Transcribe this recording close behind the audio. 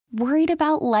Worried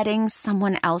about letting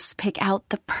someone else pick out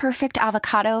the perfect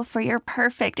avocado for your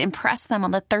perfect impress them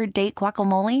on the third date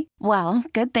guacamole? Well,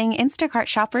 good thing Instacart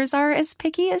shoppers are as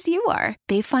picky as you are.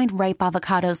 They find ripe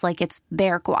avocados like it's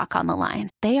their guac on the line.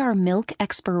 They are milk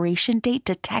expiration date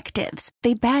detectives.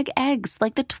 They bag eggs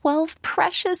like the 12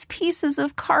 precious pieces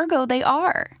of cargo they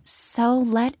are. So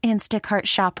let Instacart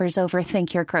shoppers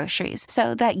overthink your groceries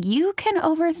so that you can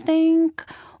overthink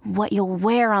what you'll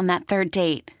wear on that third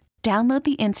date. Download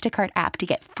the Instacart app to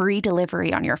get free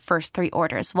delivery on your first 3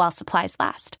 orders while supplies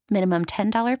last. Minimum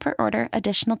 $10 per order.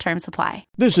 Additional terms apply.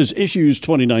 This is Issues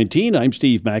 2019. I'm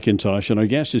Steve McIntosh, and our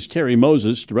guest is Terri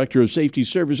Moses, Director of Safety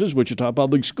Services, Wichita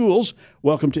Public Schools.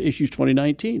 Welcome to Issues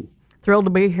 2019. Thrilled to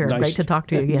be here. Nice. Great to talk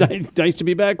to you again. Nice to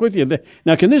be back with you.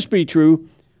 Now, can this be true?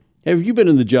 Have you been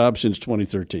in the job since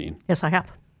 2013? Yes, I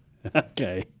have.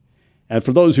 Okay. And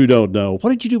for those who don't know, what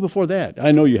did you do before that?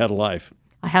 I know you had a life.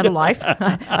 I had a life.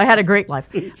 I had a great life.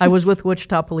 I was with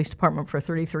Wichita Police Department for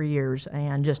 33 years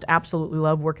and just absolutely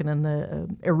loved working in the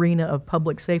arena of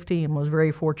public safety, and was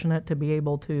very fortunate to be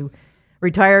able to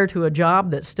retire to a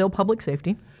job that's still public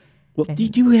safety. Well,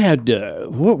 you had,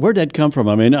 where'd that come from?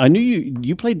 I mean, I knew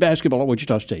you played basketball at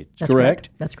Wichita State, correct?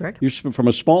 That's correct. You're from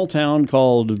a small town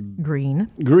called... Green.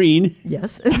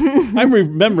 Yes. I'm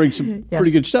remembering some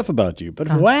pretty good stuff about you. But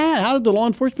how did the law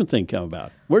enforcement thing come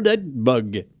about? Where'd that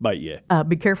bug bite you?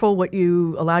 Be careful what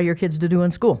you allow your kids to do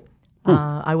in school.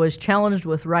 I was challenged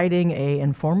with writing a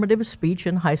informative speech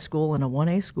in high school in a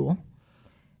 1A school.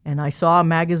 And I saw a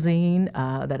magazine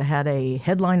that had a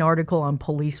headline article on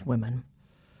police women.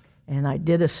 And I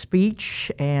did a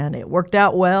speech, and it worked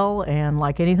out well. And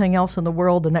like anything else in the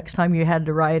world, the next time you had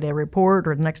to write a report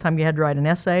or the next time you had to write an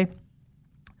essay,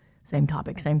 same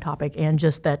topic. And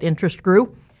just that interest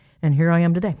grew, and here I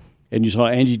am today. And you saw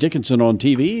Angie Dickinson on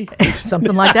TV?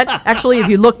 Something like that. Actually, if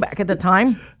you look back at the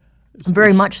time,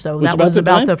 very much so. That was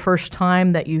about the first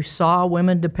time that you saw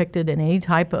women depicted in any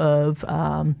type of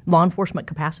law enforcement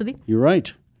capacity. You're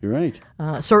right.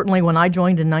 Certainly when I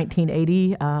joined in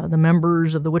 1980, the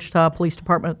members of the Wichita Police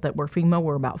Department that were female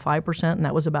were about 5%, and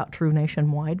that was about true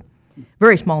nationwide.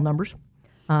 Very small numbers.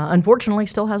 Unfortunately,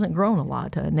 still hasn't grown a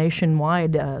lot.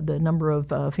 Nationwide, the number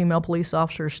of female police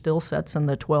officers still sits in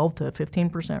the 12 to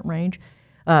 15% range.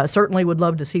 Certainly would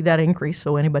love to see that increase,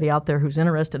 so anybody out there who's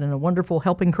interested in a wonderful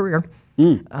helping career,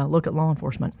 look at law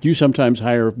enforcement. Do you sometimes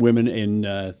hire women in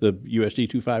the USD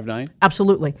 259?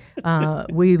 Absolutely.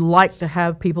 We like to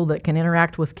have people that can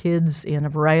interact with kids in a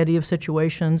variety of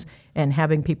situations, and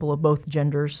having people of both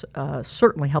genders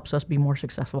certainly helps us be more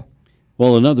successful.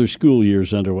 Well, another school year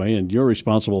is underway, and you're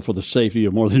responsible for the safety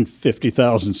of more than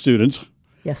 50,000 students.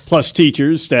 Yes. Plus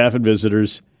teachers, staff, and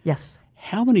visitors. Yes.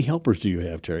 How many helpers do you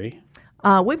have, Terri?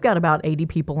 We've got about 80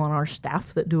 people on our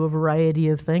staff that do a variety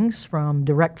of things, from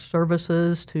direct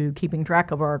services to keeping track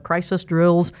of our crisis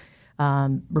drills,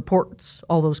 reports,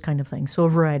 all those kind of things. So a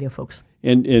variety of folks.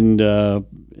 And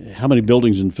how many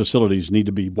buildings and facilities need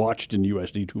to be watched in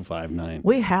USD 259?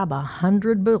 We have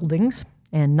 100 buildings,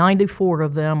 and 94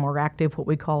 of them are active, what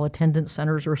we call attendance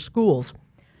centers or schools.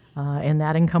 And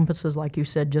that encompasses, like you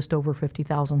said, just over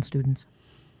 50,000 students.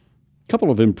 A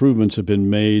couple of improvements have been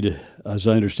made, as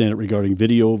I understand it, regarding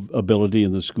video ability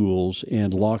in the schools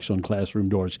and locks on classroom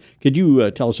doors. Could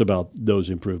you tell us about those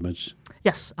improvements?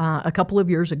 Yes. A couple of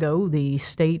years ago, the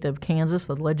state of Kansas,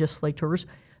 the legislators,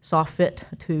 saw fit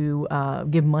to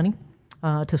give money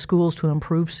to schools to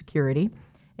improve security.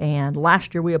 And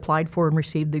last year we applied for and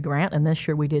received the grant, and this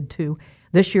year we did too.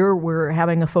 This year we're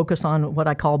having a focus on what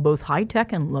I call both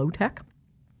high-tech and low-tech.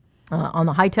 On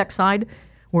the high-tech side,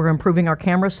 we're improving our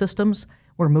camera systems.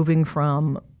 We're moving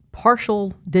from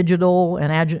partial digital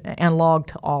and analog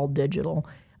to all digital.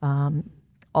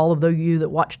 All of you that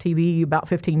watched TV about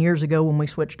 15 years ago when we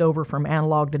switched over from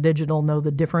analog to digital know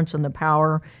the difference in the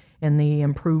power and the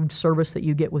improved service that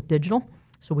you get with digital.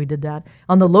 So we did that.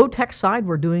 On the low-tech side,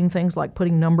 we're doing things like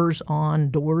putting numbers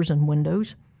on doors and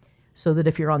windows so that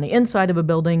if you're on the inside of a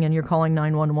building and you're calling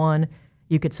 911,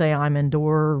 you could say, I'm in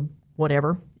door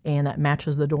whatever, and that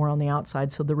matches the door on the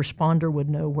outside, so the responder would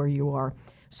know where you are.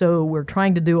 So we're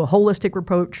trying to do a holistic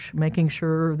approach, making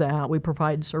sure that we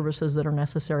provide services that are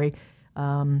necessary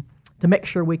to make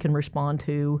sure we can respond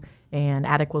to and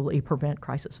adequately prevent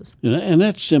crises. And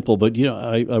that's simple, but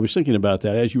I was thinking about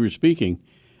that as you were speaking.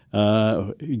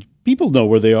 People know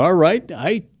where they are, right?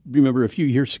 I remember a few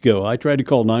years ago, I tried to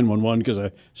call 911 because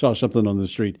I saw something on the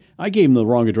street. I gave them the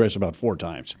wrong address about 4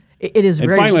 times. It is, and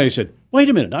finally I said, wait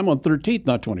a minute, I'm on 13th,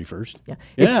 not 21st.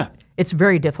 Yeah. It's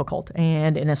very difficult,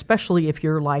 and especially if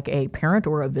you're like a parent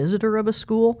or a visitor of a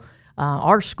school.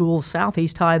 Our school,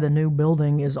 Southeast High, the new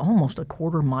building, is almost a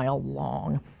quarter mile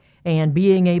long. and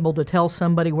being able to tell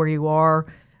somebody where you are,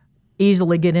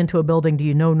 easily get into a building. Do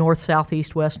you know north, south,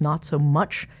 east, west? Not so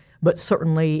much, but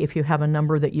certainly if you have a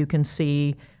number that you can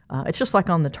see, it's just like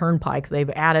on the turnpike. They've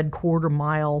added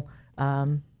quarter-mile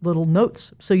little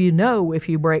notes, so you know if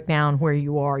you break down where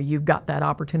you are, you've got that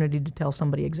opportunity to tell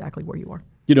somebody exactly where you are.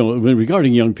 You know,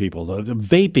 regarding young people, the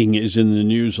vaping is in the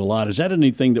news a lot. Is that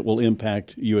anything that will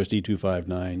impact USD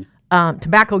 259?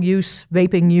 Tobacco use,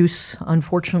 vaping use,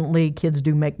 unfortunately, kids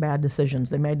do make bad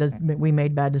decisions. We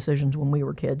made bad decisions when we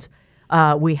were kids.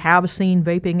 We have seen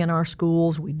vaping in our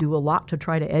schools. We do a lot to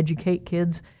try to educate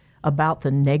kids about the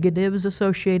negatives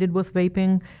associated with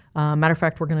vaping. Matter of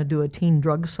fact, we're going to do a teen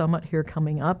drug summit here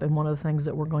coming up, and one of the things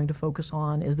that we're going to focus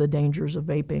on is the dangers of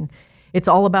vaping. It's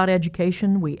all about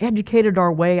education. We educated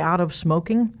our way out of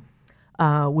smoking.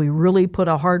 We really put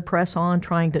a hard press on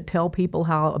trying to tell people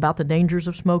about the dangers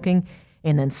of smoking,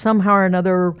 and then somehow or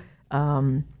another,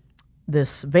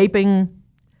 this vaping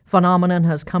phenomenon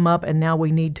has come up, and now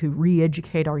we need to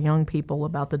re-educate our young people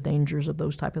about the dangers of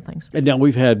those type of things. And now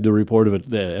we've had the report of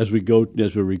it as we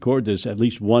record this, at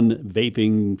least one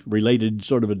vaping-related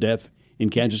sort of a death in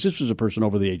Kansas. This was a person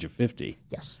over the age of 50.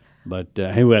 Yes. But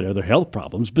who had other health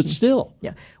problems, but still.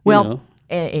 Yeah. Well,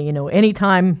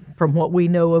 anytime, from what we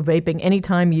know of vaping,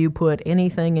 anytime you put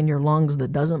anything in your lungs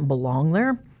that doesn't belong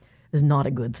there is not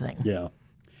a good thing. Yeah.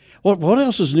 Well, what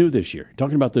else is new this year?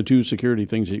 Talking about the two security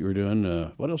things that you were doing,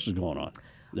 what else is going on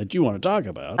that you want to talk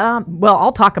about? Well,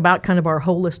 I'll talk about kind of our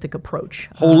holistic approach.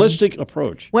 Holistic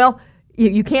approach. Well,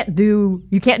 you can't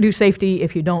do safety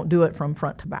if you don't do it from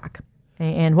front to back.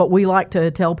 And what we like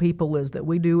to tell people is that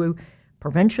we do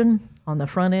prevention on the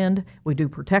front end, we do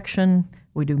protection,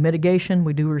 we do mitigation,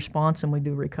 we do response, and we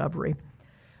do recovery.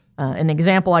 An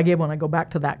example I give when I go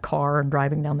back to that car and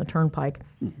driving down the turnpike,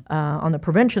 on the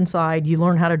prevention side, you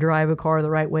learn how to drive a car the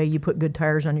right way. You put good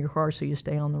tires on your car so you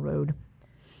stay on the road.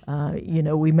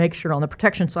 We make sure on the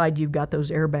protection side you've got those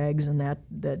airbags and that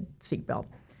seatbelt.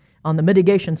 On the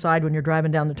mitigation side, when you're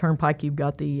driving down the turnpike, you've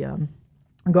got the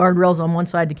guardrails on one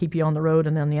side to keep you on the road,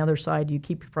 and then the other side you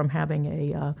keep from having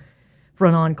a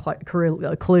front-on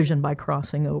collision by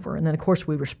crossing over. And then, of course,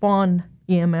 we respond,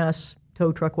 EMS,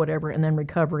 tow truck, whatever, and then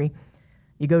recovery.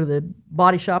 You go to the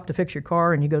body shop to fix your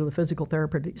car, and you go to the physical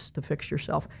therapist to fix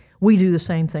yourself. We do the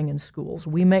same thing in schools.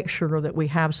 We make sure that we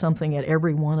have something at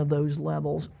every one of those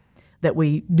levels, that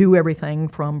we do everything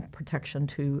from prevention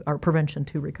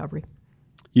to recovery.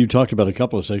 You talked about a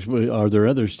couple of sections. Are there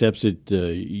other steps that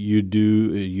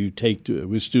you take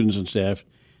with students and staff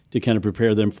to kind of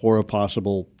prepare them for a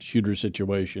possible shooter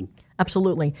situation?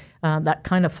 Absolutely. That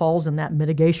kind of falls in that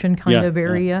mitigation kind of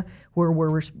area where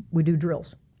we do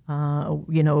drills.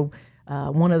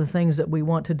 One of the things that we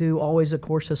want to do always, of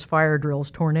course, is fire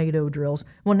drills, tornado drills.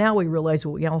 Well, now we realize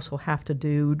we also have to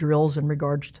do drills in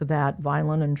regards to that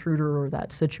violent intruder or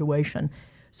that situation.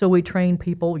 So we train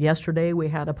people. Yesterday we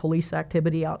had a police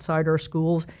activity outside our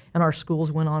schools, and our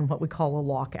schools went on what we call a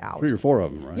lockout. 3 or 4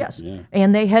 of them, right? Yes. Yeah.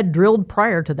 And they had drilled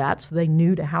prior to that, so they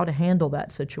knew how to handle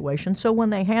that situation. So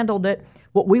when they handled it,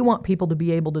 what we want people to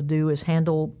be able to do is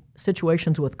handle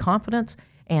situations with confidence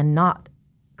and not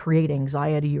create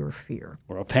anxiety or fear.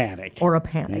 Or a panic.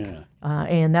 Yeah.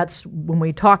 And that's when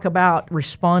we talk about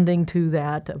responding to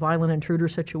that violent intruder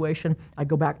situation, I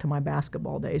go back to my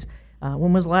basketball days.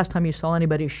 When was the last time you saw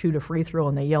anybody shoot a free throw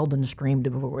and they yelled and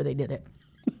screamed before they did it?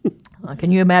 Can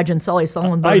you imagine Sully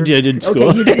Sullenberger? I did in school.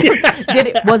 Okay, you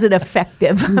did. Was it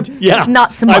effective? Yeah.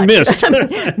 Not so much. I missed.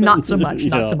 Not so much.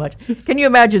 Not so much. Can you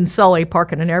imagine Sully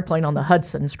parking an airplane on the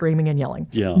Hudson screaming and yelling?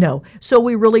 Yeah. No. So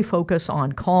we really focus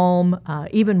on calm.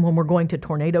 Even when we're going to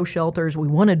tornado shelters, we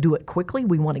want to do it quickly.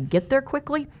 We want to get there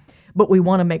quickly. But we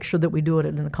want to make sure that we do it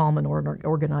in a calm and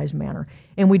organized manner.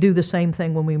 And we do the same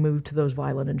thing when we move to those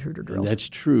violent intruder drills. That's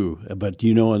true. But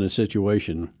in a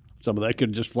situation, some of that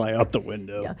could just fly out the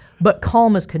window. Yeah. But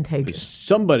calm is contagious.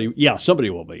 Somebody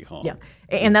will be calm. Yeah.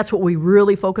 And that's what we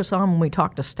really focus on when we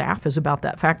talk to staff, is about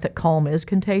that fact that calm is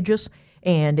contagious.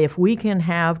 And if we can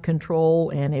have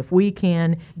control, and if we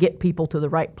can get people to the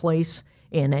right place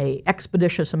in a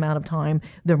expeditious amount of time,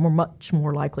 they're much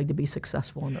more likely to be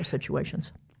successful in those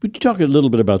situations. Would you talk a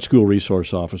little bit about school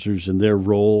resource officers and their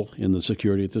role in the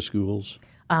security at the schools?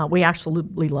 We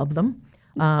absolutely love them.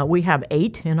 We have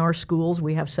 8 in our schools.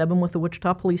 We have 7 with the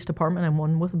Wichita Police Department and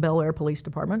 1 with the Bel Air Police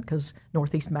Department, because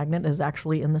Northeast Magnet is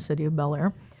actually in the city of Bel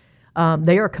Air.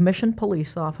 They are commissioned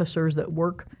police officers that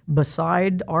work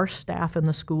beside our staff in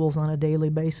the schools on a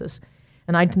daily basis.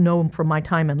 And I know from my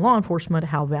time in law enforcement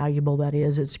how valuable that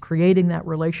is. It's creating that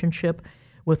relationship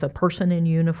with a person in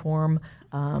uniform.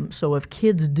 So if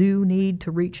kids do need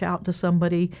to reach out to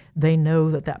somebody, they know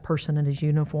that that person in his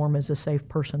uniform is a safe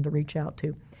person to reach out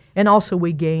to. And also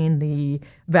we gain the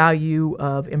value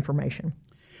of information.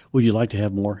 Would you like to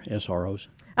have more SROs?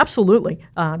 Absolutely.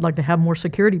 I'd like to have more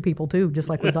security people too, just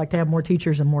like we'd like to have more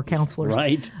teachers and more counselors.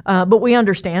 Right. But we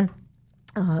understand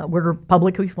we're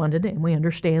publicly funded, and we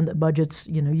understand that budgets,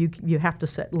 you have to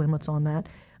set limits on that.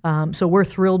 So we're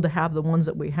thrilled to have the ones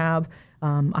that we have.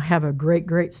 I have a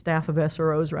great staff of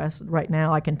SROs right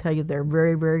now. I can tell you they're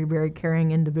very, very, very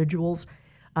caring individuals.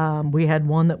 We had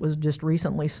one that was just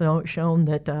recently shown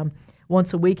that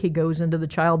once a week he goes into the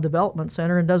Child Development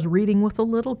Center and does reading with the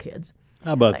little kids.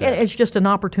 How about that? It's just an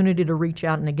opportunity to reach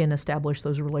out and, again, establish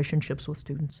those relationships with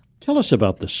students. Tell us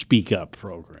about the Speak Up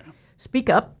program.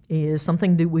 Speak Up is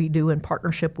something that we do in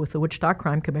partnership with the Wichita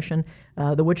Crime Commission.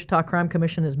 The Wichita Crime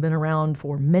Commission has been around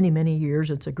for many, many years.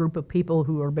 It's a group of people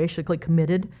who are basically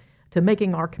committed to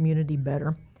making our community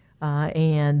better.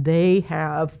 And they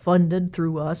have funded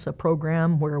through us a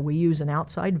program where we use an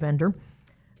outside vendor,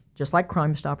 just like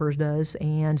Crime Stoppers does,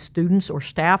 and students or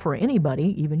staff or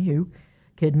anybody, even you,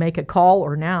 could make a call,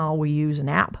 or now we use an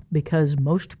app because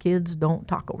most kids don't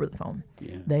talk over the phone.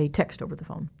 Yeah. They text over the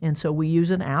phone. And so we use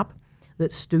an app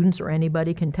that students or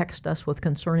anybody can text us with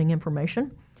concerning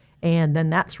information, and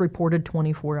then that's reported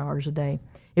 24 hours a day.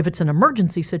 If it's an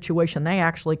emergency situation, they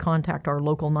actually contact our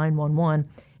local 911,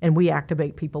 and we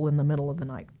activate people in the middle of the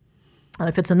night.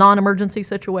 If it's a non-emergency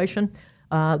situation,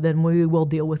 then we will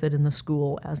deal with it in the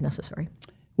school as necessary.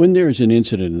 When there's an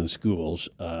incident in the schools,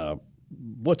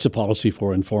 what's the policy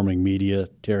for informing media,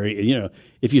 Terri?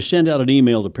 If you send out an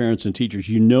email to parents and teachers,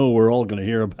 we're all going to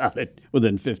hear about it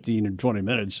within 15 or 20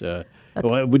 minutes.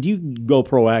 Would you go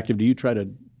proactive? Do you try to?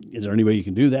 Is there any way you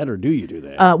can do that, or do you do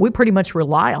that? We pretty much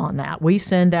rely on that. We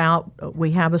send out.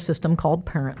 We have a system called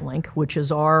Parent Link, which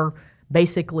is our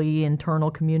basically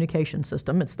internal communication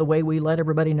system. It's the way we let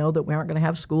everybody know that we aren't going to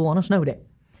have school on a snow day.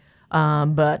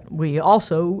 But we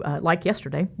also, like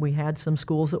yesterday, we had some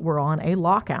schools that were on a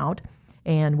lockout,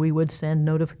 and we would send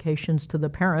notifications to the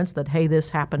parents that, hey, this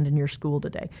happened in your school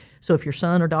today. So if your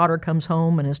son or daughter comes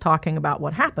home and is talking about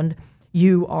what happened,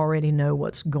 you already know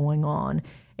what's going on.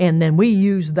 And then we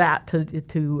use that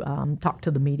to talk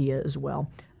to the media as well.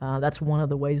 That's one of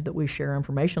the ways that we share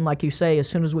information. Like you say, as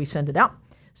soon as we send it out,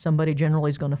 somebody generally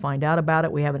is going to find out about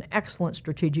it. We have an excellent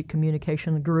strategic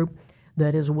communication group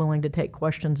that is willing to take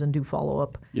questions and do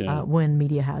follow-up when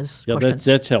media has questions.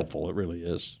 That's helpful. It really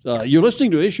is. Yes. You're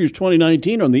listening to Issues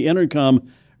 2019 on the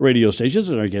Intercom radio stations,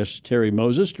 and our guest, Terri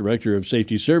Moses, Director of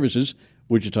Safety Services,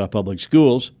 Wichita Public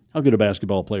Schools. How good a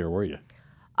basketball player were you?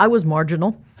 I was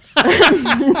marginal.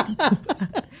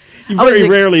 You very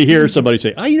rarely hear somebody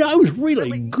say, I was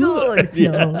really good.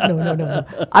 No.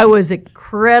 I was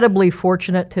incredibly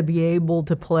fortunate to be able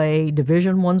to play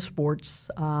Division I sports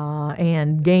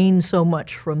and gain so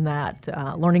much from that,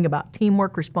 learning about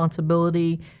teamwork,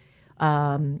 responsibility,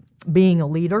 being a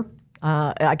leader.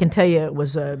 I can tell you it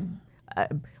was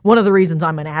one of the reasons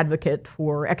I'm an advocate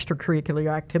for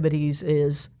extracurricular activities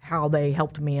is how they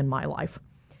helped me in my life,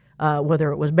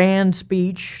 whether it was band,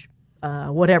 speech,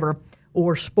 whatever,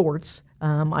 or sports.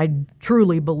 I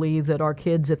truly believe that our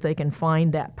kids, if they can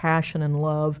find that passion and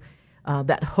love,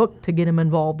 that hook to get them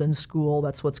involved in school,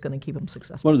 that's what's going to keep them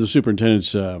successful. One of the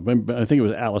superintendents, I think it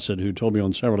was Allison, who told me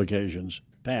on several occasions,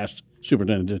 past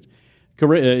superintendent,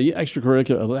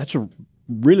 extracurricular, that's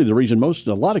really the reason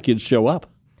a lot of kids show up.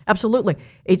 Absolutely.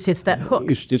 It's that hook.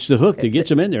 It's the hook that gets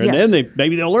them in there, and then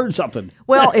maybe they'll learn something.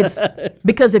 Well, it's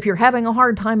because if you're having a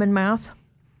hard time in math,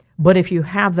 but if you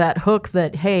have that hook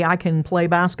that, hey, I can play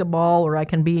basketball, or I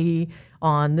can be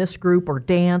on this group or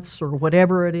dance or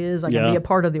whatever it is, I can be a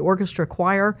part of the orchestra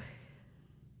choir,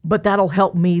 but that'll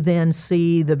help me then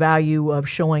see the value of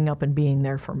showing up and being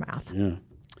there for math. Yeah.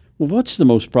 Well, what's the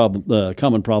most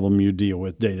common problem you deal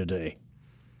with day to day?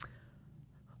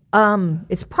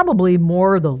 It's probably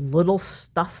more the little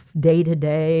stuff day to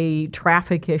day,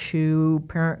 traffic issue,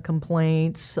 parent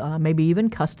complaints, maybe even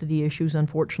custody issues.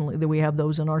 Unfortunately, that we have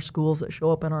those in our schools that show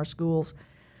up in our schools.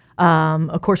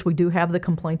 Of course, we do have the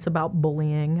complaints about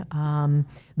bullying.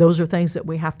 Those are things that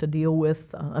we have to deal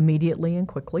with immediately and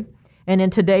quickly. And in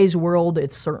today's world,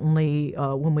 it's certainly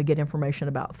when we get information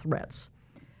about threats.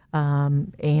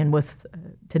 And with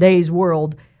today's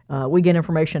world, we get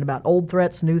information about old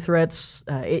threats, new threats.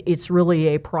 It's really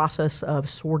a process of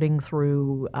sorting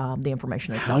through the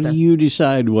information that's out there. How do you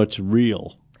decide what's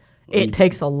real? It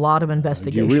takes a lot of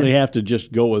investigation. You really have to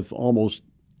just go with almost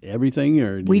everything,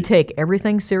 or we take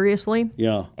everything seriously.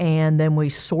 Yeah. And then we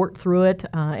sort through it.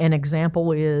 An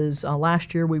example is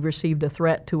last year we received a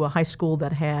threat to a high school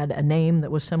that had a name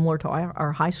that was similar to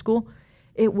our high school.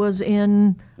 It was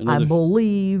in, I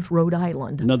believe, Rhode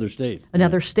Island. Another state.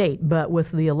 Another state. But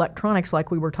with the electronics,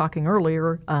 like we were talking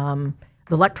earlier, the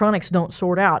electronics don't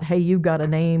sort out, hey, you've got a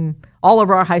name. All of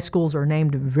our high schools are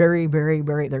named very, very,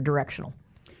 very, they're directional.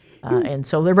 And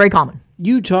so they're very common.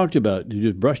 You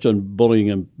just brushed on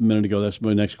bullying a minute ago. That's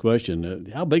my next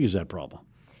question. How big is that problem?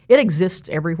 It exists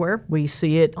everywhere. We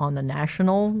see it on the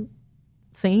national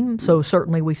scene, so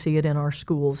certainly we see it in our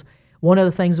schools. One of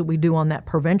the things that we do on that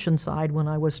prevention side, when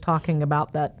I was talking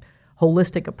about that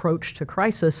holistic approach to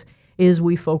crisis, is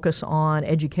we focus on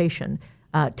education,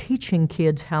 teaching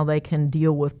kids how they can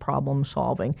deal with problem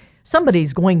solving.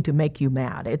 Somebody's going to make you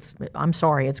mad. I'm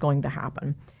sorry, it's going to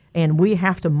happen. And we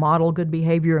have to model good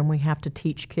behavior, and we have to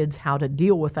teach kids how to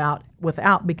deal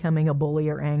without becoming a bully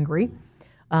or angry,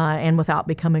 and without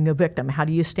becoming a victim. How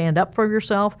do you stand up for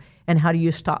yourself, and how do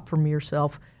you stop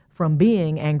yourself from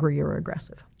being angry or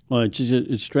aggressive? Well,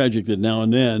 it's tragic that now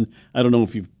and then, I don't know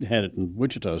if you've had it in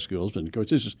Wichita schools, but of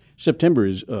course September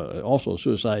is also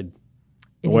Suicide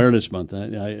Awareness Month.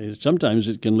 Sometimes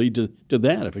it can lead to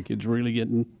that if a kid's really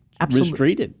getting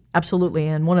mistreated. Absolutely.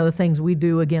 And one of the things we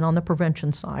do, again, on the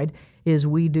prevention side, is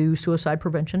we do suicide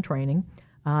prevention training.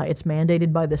 It's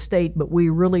mandated by the state, but we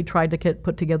really tried to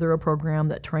put together a program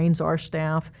that trains our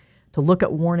staff to look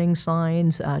at warning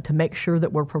signs, to make sure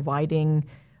that we're providing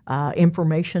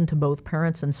information to both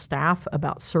parents and staff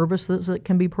about services that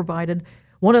can be provided.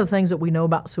 One of the things that we know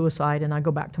about suicide, and I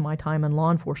go back to my time in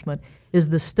law enforcement, is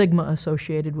the stigma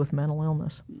associated with mental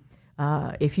illness.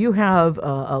 If you have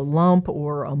a lump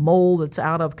or a mole that's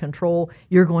out of control,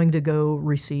 you're going to go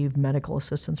receive medical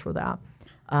assistance for that.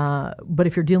 But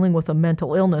if you're dealing with a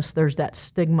mental illness, there's that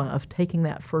stigma of taking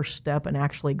that first step and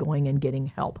actually going and getting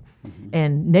help. Mm-hmm.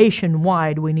 And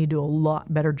nationwide, we need to do a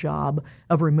lot better job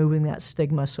of removing that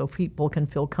stigma so people can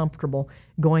feel comfortable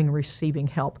going and receiving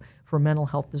help for mental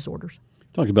health disorders.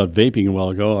 Talked about vaping a while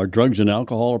ago. Are drugs and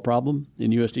alcohol a problem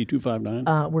in USD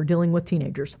 259? We're dealing with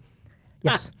teenagers.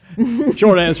 Yes.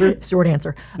 Short answer. Short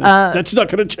answer. That's not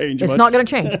going to change much. It's not going to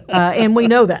change. And we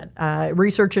know that.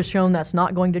 Research has shown that's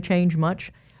not going to change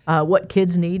much. What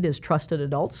kids need is trusted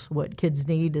adults. What kids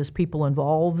need is people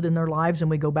involved in their lives, and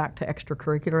we go back to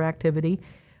extracurricular activity.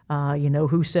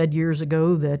 Who said years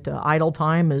ago that idle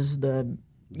time is the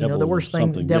worst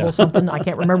thing, devil something. I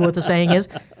can't remember what the saying is,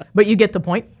 but you get the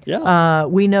point. Yeah.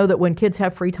 We know that when kids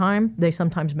have free time, they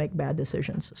sometimes make bad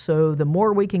decisions. So the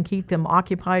more we can keep them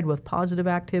occupied with positive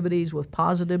activities, with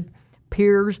positive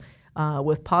peers,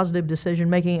 with positive decision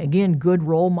making, again, good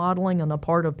role modeling on the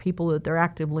part of people that they're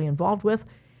actively involved with,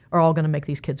 are all going to make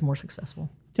these kids more successful.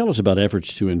 Tell us about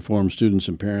efforts to inform students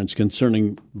and parents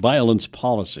concerning violence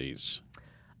policies.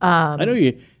 I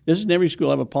know doesn't every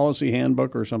school have a policy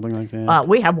handbook or something like that?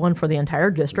 We have one for the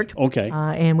entire district. Okay.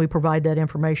 And we provide that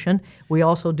information. We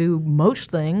also do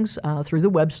most things through the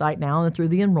website now and through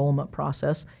the enrollment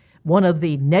process. One of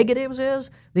the negatives is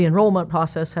the enrollment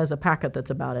process has a packet that's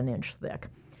about an inch thick.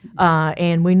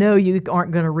 And we know you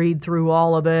aren't going to read through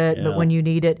all of it, but when you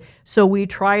need it. So we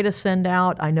try to send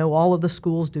out, I know all of the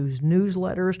schools do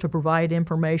newsletters to provide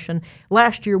information.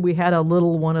 Last year we had a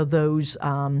little one of those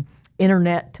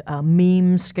internet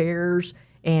meme scares,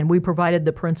 and we provided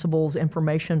the principals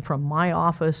information from my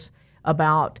office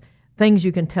about things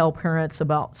you can tell parents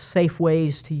about safe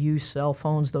ways to use cell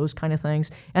phones, those kind of things.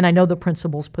 And I know the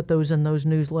principals put those in those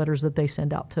newsletters that they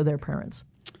send out to their parents.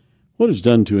 What is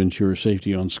done to ensure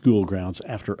safety on school grounds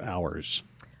after hours?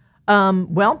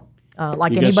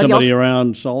 Like you anybody else. You got somebody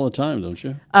around all the time, don't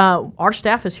you? Our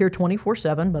staff is here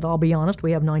 24/7, but I'll be honest,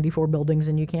 we have 94 buildings,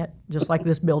 and you can't, just like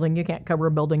this building, you can't cover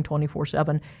a building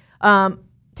 24/7.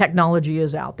 Technology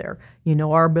is out there.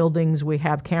 Our buildings, we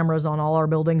have cameras on all our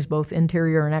buildings, both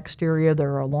interior and exterior.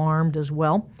 They're alarmed as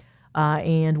well.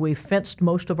 And we've fenced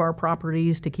most of our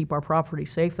properties to keep our property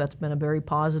safe. That's been a very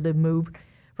positive move,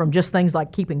 from just things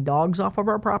like keeping dogs off of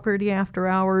our property after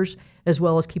hours, as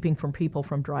well as keeping people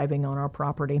from driving on our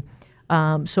property.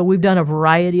 So we've done a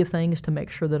variety of things to make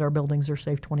sure that our buildings are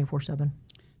safe 24/7.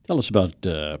 Tell us about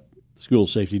school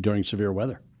safety during severe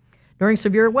weather. During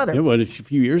severe weather. Yeah, a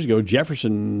few years ago,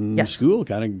 Jefferson School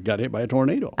kind of got hit by a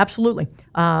tornado. Absolutely.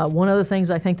 One of the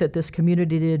things I think that this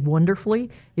community did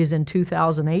wonderfully is in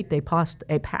 2008, they passed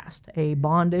a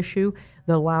bond issue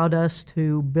that allowed us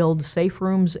to build safe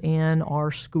rooms in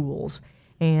our schools.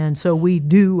 And so we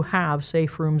do have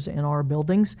safe rooms in our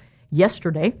buildings.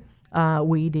 Yesterday,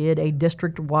 we did a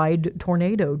district-wide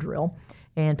tornado drill.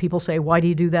 And people say, why do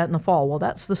you do that in the fall? Well,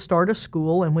 that's the start of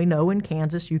school, and we know in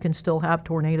Kansas you can still have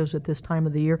tornadoes at this time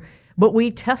of the year. But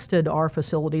we tested our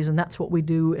facilities, and that's what we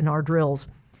do in our drills.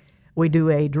 We do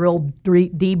a drill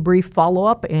debrief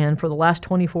follow-up, and for the last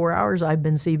 24 hours, I've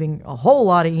been receiving a whole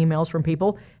lot of emails from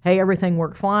people. Hey, everything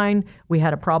worked fine. We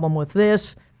had a problem with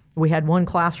this. We had one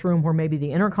classroom where maybe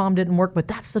the intercom didn't work, but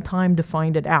that's the time to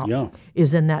find it out,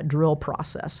 is in that drill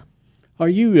process. Are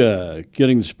you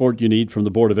getting the support you need from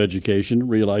the Board of Education,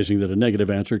 realizing that a negative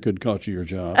answer could cost you your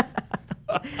job?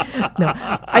 No,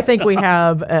 I think we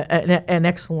have an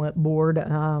excellent board.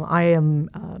 I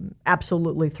am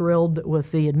absolutely thrilled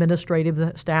with the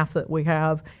administrative staff that we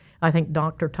have. I think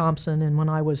Dr. Thompson and when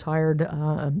I was hired,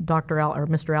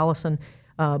 Mr. Allison,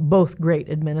 both great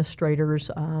administrators.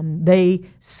 They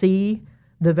see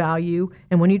the value.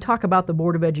 And when you talk about the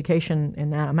Board of Education,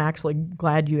 and I'm actually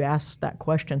glad you asked that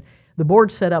question, the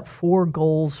board set up 4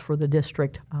 goals for the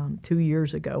district 2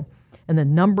 years ago. And the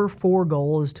number 4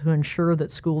 goal is to ensure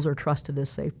that schools are trusted as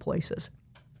safe places.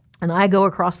 And I go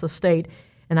across the state,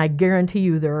 and I guarantee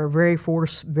you there are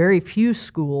very few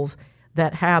schools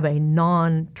that have a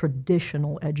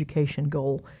non-traditional education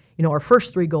goal. You know, our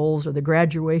first 3 goals are the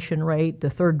graduation rate, the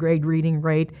 3rd grade reading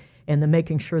rate, and the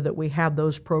making sure that we have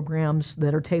those programs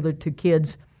that are tailored to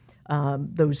kids,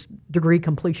 those degree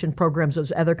completion programs,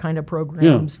 those other kind of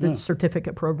programs, the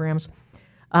certificate programs.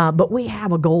 But we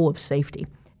have a goal of safety.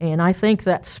 And I think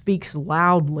that speaks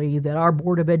loudly that our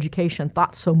Board of Education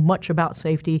thought so much about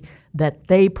safety that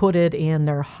they put it in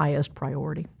their highest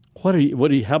priority.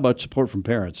 How about support from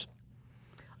parents?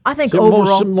 I think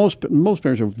overall, most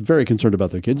parents are very concerned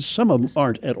about their kids. Some of them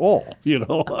aren't at all.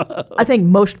 I think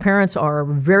most parents are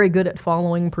very good at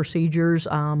following procedures.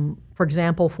 For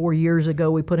example, 4 years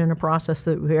ago, we put in a process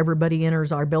that everybody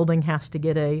enters our building has to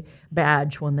get a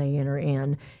badge when they enter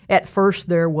in. At first,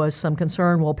 there was some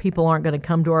concern, well, people aren't going to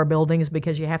come to our buildings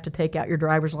because you have to take out your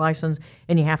driver's license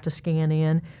and you have to scan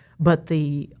in. But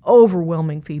the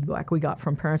overwhelming feedback we got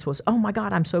from parents was, oh my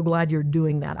God, I'm so glad you're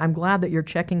doing that. I'm glad that you're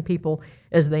checking people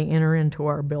as they enter into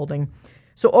our building.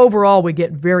 So overall, we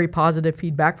get very positive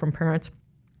feedback from parents.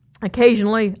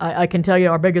 Occasionally, I can tell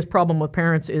you our biggest problem with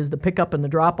parents is the pickup and the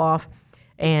drop-off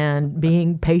and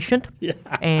being patient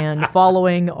and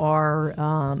following our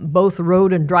both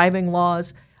road and driving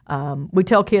laws. We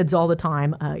tell kids all the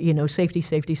time, safety,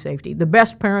 safety, safety. The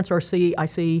best parents I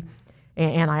see,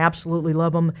 and I absolutely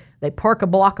love them, they park a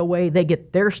block away, they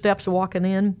get their steps walking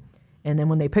in, and then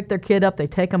when they pick their kid up, they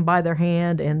take them by their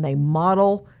hand and they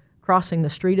model crossing the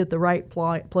street at the right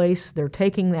place. They're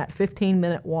taking that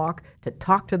 15-minute walk to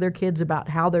talk to their kids about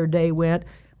how their day went,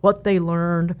 what they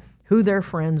learned, who their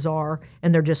friends are,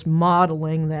 and they're just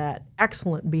modeling that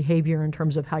excellent behavior in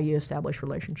terms of how you establish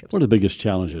relationships. What are the biggest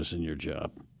challenges in your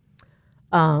job?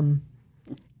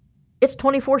 It's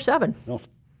 24/7. Oh,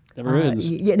 never ends.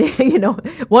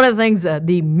 One of the things,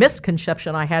 the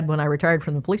misconception I had when I retired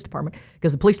from the police department,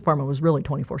 because the police department was really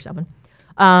 24/7,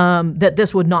 that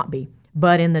this would not be.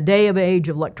 But in the day of age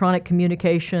of electronic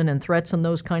communication and threats and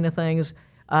those kind of things,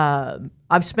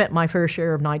 I've spent my fair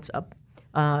share of nights up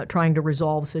trying to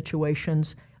resolve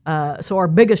situations. So our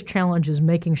biggest challenge is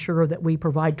making sure that we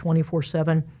provide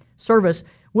 24/7 service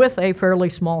with a fairly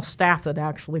small staff that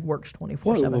actually works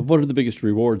 24/7. What are the biggest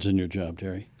rewards in your job,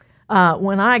 Terri?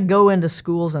 When I go into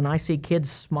schools and I see kids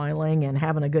smiling and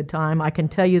having a good time, I can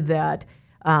tell you that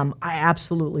I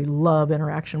absolutely love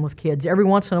interaction with kids. Every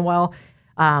once in a while,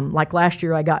 like last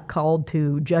year, I got called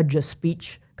to judge a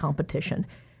speech competition.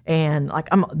 And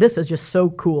this is just so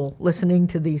cool, listening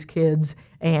to these kids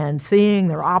and seeing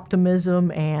their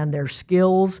optimism and their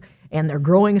skills and their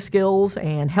growing skills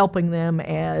and helping them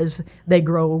as they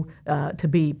grow to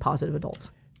be positive adults.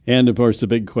 And, of course, the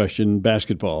big question,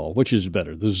 basketball. Which is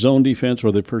better, the zone defense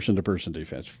or the person-to-person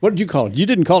defense? What did you call it? You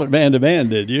didn't call it man-to-man,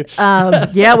 did you?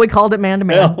 Yeah, we called it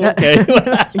man-to-man. Oh, okay.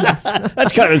 Yes.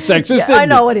 That's kind of sexist, isn't I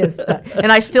know it is.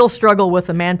 And I still struggle with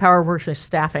the manpower versus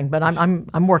staffing, but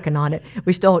I'm working on it.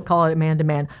 We still call it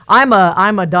man-to-man. I'm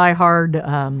a diehard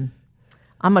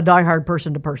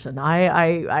person-to-person.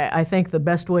 I think the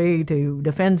best way to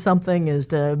defend something is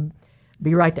to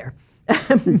be right there.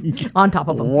 On top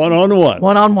of them. One-on-one.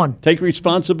 One-on-one. Take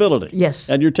responsibility. Yes.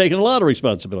 And you're taking a lot of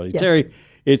responsibility. Yes. Terri,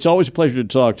 it's always a pleasure to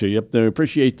talk to you. I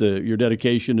appreciate your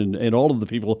dedication and all of the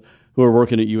people who are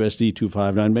working at USD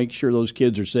 259. Make sure those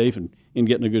kids are safe and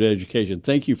getting a good education.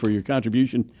 Thank you for your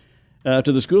contribution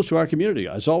to the schools, to our community.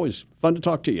 It's always fun to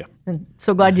talk to you. And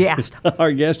so glad you asked.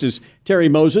 Our guest is Terri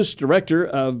Moses, Director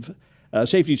of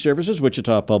Safety Services,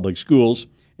 Wichita Public Schools.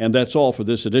 And that's all for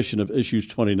this edition of Issues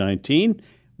 2019.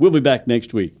 We'll be back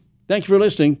next week. Thank you for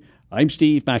listening. I'm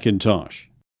Steve McIntosh.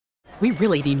 We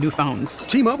really need new phones.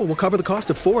 T-Mobile will cover the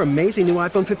cost of 4 amazing new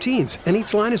iPhone 15s, and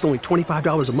each line is only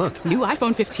 $25 a month. New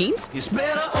iPhone 15s? It's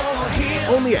better over here.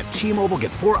 Only at T-Mobile,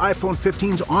 get 4 iPhone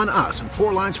 15s on us and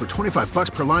 4 lines for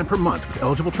 $25 per line per month with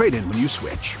eligible trade-in when you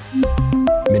switch.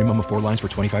 Minimum of 4 lines for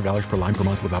 $25 per line per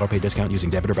month with autopay discount using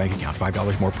debit or bank account.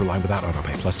 $5 more per line without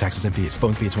autopay, plus taxes and fees.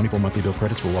 Phone fee at 24 monthly bill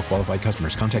credits for well-qualified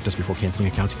customers. Contact us before canceling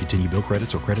account to continue bill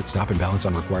credits or credit stop and balance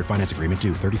on required finance agreement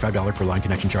due. $35 per line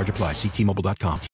connection charge applies. See T-Mobile.com.